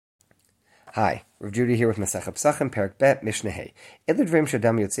Hi, Rav Judy here with Masechet Pesachim, Perek Bet, Mishnah Hey. These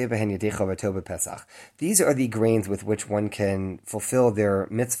are the grains with which one can fulfill their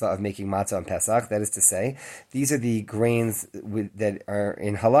mitzvah of making matzah on Pesach. That is to say, these are the grains that are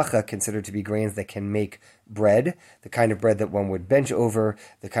in halacha considered to be grains that can make bread, the kind of bread that one would bench over,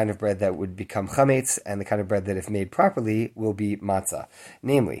 the kind of bread that would become chametz, and the kind of bread that, if made properly, will be matzah.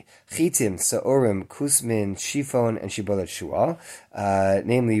 Namely, chitim, saorim, kusmin, shifon, and shibolet shual.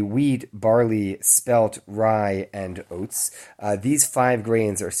 Namely, wheat, barley, spelt, rye, and oats. These five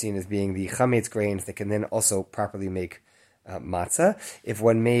grains are seen as being the chametz grains that can then also properly make matzah. If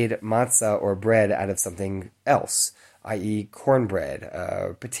one made matzah or bread out of something else, i.e. cornbread,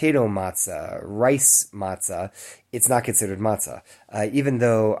 potato matzah, rice matzah, it's not considered matzah. Even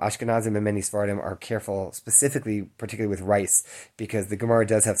though Ashkenazim and many Sephardim are careful, specifically, particularly with rice, because the Gemara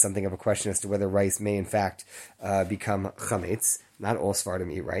does have something of a question as to whether rice may in fact become chametz. Not all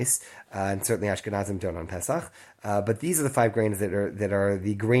Sephardim eat rice, and certainly Ashkenazim don't on Pesach. But these are the five grains that are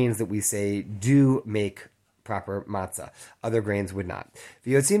the grains that we say do make proper matzah. Other grains would not.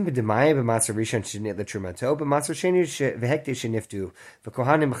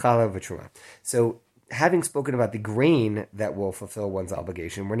 So, having spoken about the grain that will fulfill one's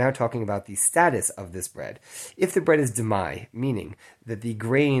obligation, we're now talking about the status of this bread. If the bread is demai, meaning that the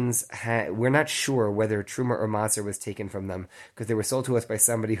grains, we're not sure whether truma or matzah was taken from them because they were sold to us by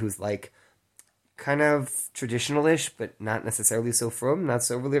somebody who's like kind of traditional-ish, but not necessarily so frum, not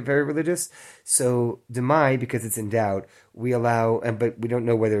so really very religious. So demai, because it's in doubt, we allow, but we don't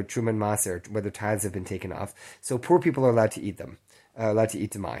know whether truma and maser, whether tithes have been taken off. So poor people are allowed to eat them, allowed to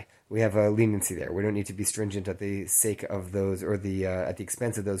eat demai. We have a leniency there. We don't need to be stringent at the sake of those, or at the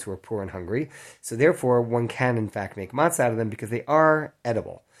expense of those who are poor and hungry. So therefore, one can in fact make matzah out of them because they are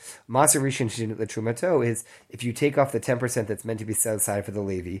edible. Maser rishon shinit letrumato is if you take off the 10% that's meant to be set aside for the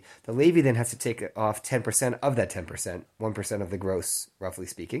Levi then has to take off 10% of that 10%, 1% of the gross, roughly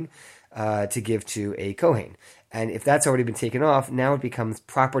speaking, to give to a Kohen. And if that's already been taken off, now it becomes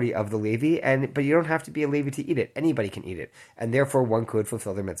property of the Levi, but you don't have to be a Levi to eat it. Anybody can eat it. And therefore, one could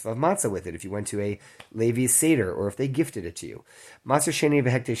fulfill their mitzvah of matzah with it if you went to a Levi Seder or if they gifted it to you. Maser sheni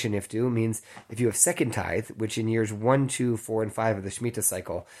v'hekte sheniftu means if you have second tithe, which in years 1, 2, 4, and 5 of the Shemitah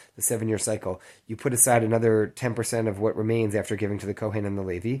cycle, the 7-year cycle, you put aside another 10% of what remains after giving to the Kohen and the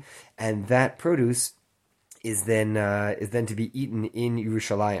Levi, and that produce is then to be eaten in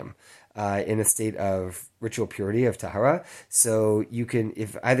Yerushalayim. In a state of ritual purity, of tahara. So you can,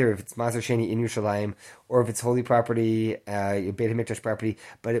 if it's Maser Sheni in Yerushalayim, or if it's holy property, Beit HaMikdash property,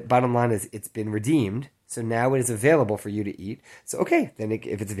 but bottom line is it's been redeemed, so now it is available for you to eat. So okay, then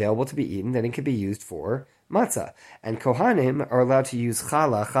if it's available to be eaten, then it can be used for matzah. And Kohanim are allowed to use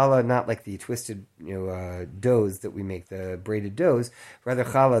challah not like the twisted doughs that we make, the braided doughs, rather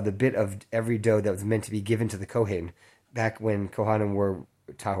challah, the bit of every dough that was meant to be given to the Kohen, back when Kohanim were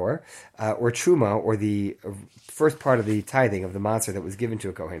tahor, or truma, or the first part of the tithing of the matzah that was given to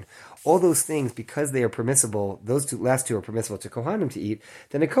a Kohen. All those things, because they are permissible, those last two are permissible to Kohanim to eat,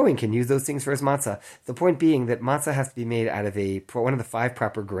 then a Kohen can use those things for his matzah. The point being that matzah has to be made out of one of the 5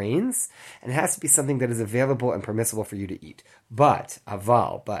 proper grains, and it has to be something that is available and permissible for you to eat. But,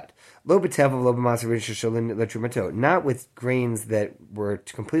 lo b'tev lo b'matzah rishon letrumato, not with grains that were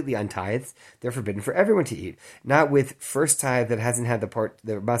completely untithed, they're forbidden for everyone to eat. Not with first tithe that hasn't had the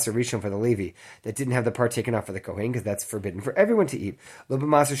matzah rishon for the Levi, that didn't have the part taken off for the Kohen, because that's forbidden for everyone to eat. Lo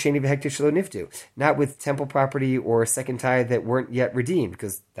b'matzah sheni v'hektish lo niftu, not with temple property or second tithe that weren't yet redeemed,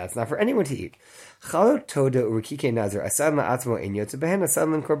 because that's not for anyone to eat. Now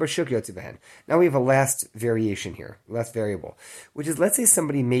we have a last variation here, last variable, which is, let's say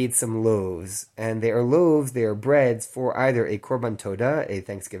somebody made some loaves, and they are breads for either a korban toda, a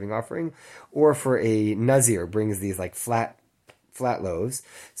Thanksgiving offering, or for a nazir, brings these like flat loaves.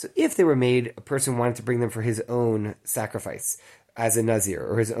 So if they were made, a person wanted to bring them for his own sacrifice, as a nazir,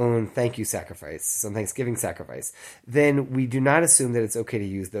 or his own thank you sacrifice, some Thanksgiving sacrifice, then we do not assume that it's okay to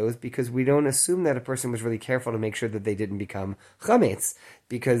use those, because we don't assume that a person was really careful to make sure that they didn't become chametz,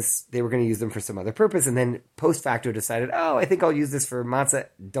 because they were going to use them for some other purpose, and then post facto decided, I think I'll use this for matzah.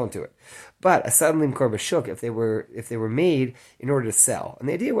 Don't do it. But asad limkor b'shuk, if they were made in order to sell, and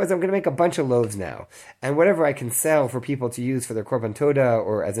the idea was, I'm going to make a bunch of loaves now, and whatever I can sell for people to use for their korban toda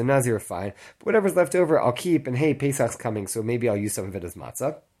or as a nazir, fine. But whatever's left over, I'll keep. And hey, Pesach's coming, so maybe I'll use some of it as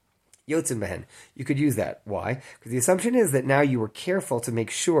matzah. Yotzim behen. You could use that. Why? Because the assumption is that now you were careful to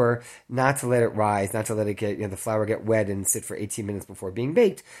make sure not to let it rise, not to let it get, the flour get wet and sit for 18 minutes before being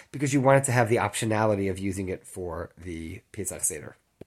baked, because you wanted to have the optionality of using it for the Pesach Seder.